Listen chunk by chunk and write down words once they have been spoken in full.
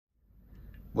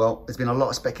Well, there's been a lot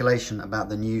of speculation about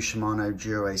the new Shimano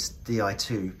Dura Ace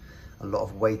Di2, a lot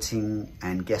of waiting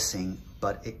and guessing,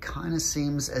 but it kind of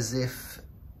seems as if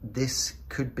this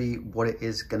could be what it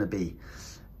is going to be.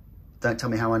 Don't tell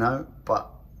me how I know, but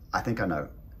I think I know.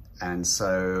 And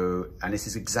this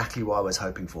is exactly what I was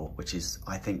hoping for, which is,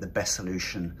 I think, the best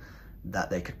solution that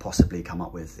they could possibly come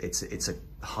up with. It's a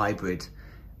hybrid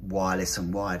wireless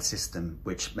and wired system,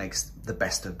 which makes the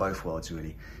best of both worlds,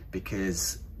 really,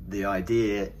 because the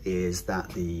idea is that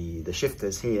the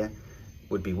shifters here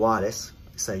would be wireless,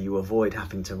 so you avoid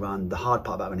having to run. The hard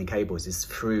part about running cables is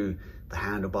through the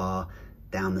handlebar,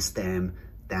 down the stem,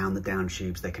 down the down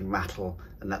tubes. They can rattle,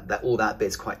 and all that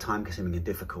bit's quite time consuming and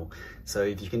difficult. So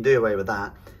if you can do away with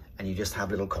that, and you just have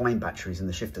little coin batteries in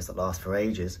the shifters that last for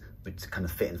ages, which kind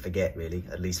of fit and forget, really,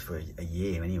 at least for a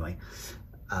year anyway,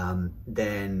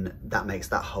 then that makes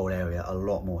that whole area a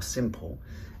lot more simple.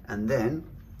 And then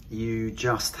you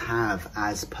just have,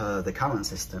 as per the current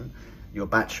system, your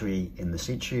battery in the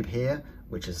seat tube here,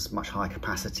 which is much higher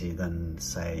capacity than,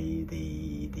 say,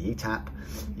 the ETAP.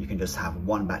 You can just have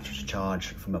one battery to charge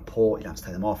from a port. You don't have to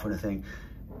take them off or anything.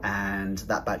 And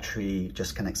that battery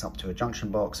just connects up to a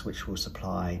junction box, which will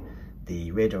supply the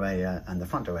rear derailleur and the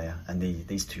front derailleur. And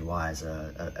these two wires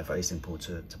are very simple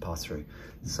to pass through.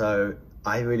 So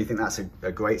I really think that's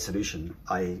a great solution.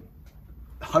 I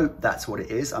hope that's what it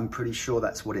is. I'm pretty sure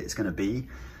that's what it's going to be,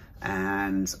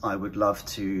 and I would love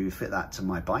to fit that to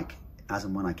my bike as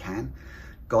and when I can.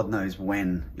 God knows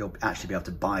when you'll actually be able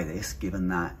to buy this, given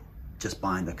that just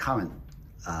buying the current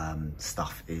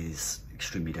stuff is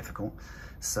extremely difficult.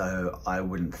 So I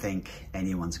wouldn't think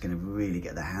anyone's going to really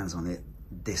get their hands on it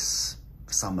this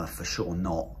summer, for sure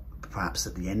not. Perhaps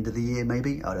at the end of the year,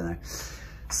 maybe, I don't know.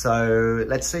 So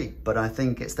let's see, but I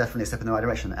think it's definitely a step in the right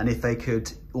direction. And if they could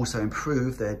also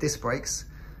improve their disc brakes,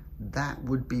 that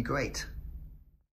would be great.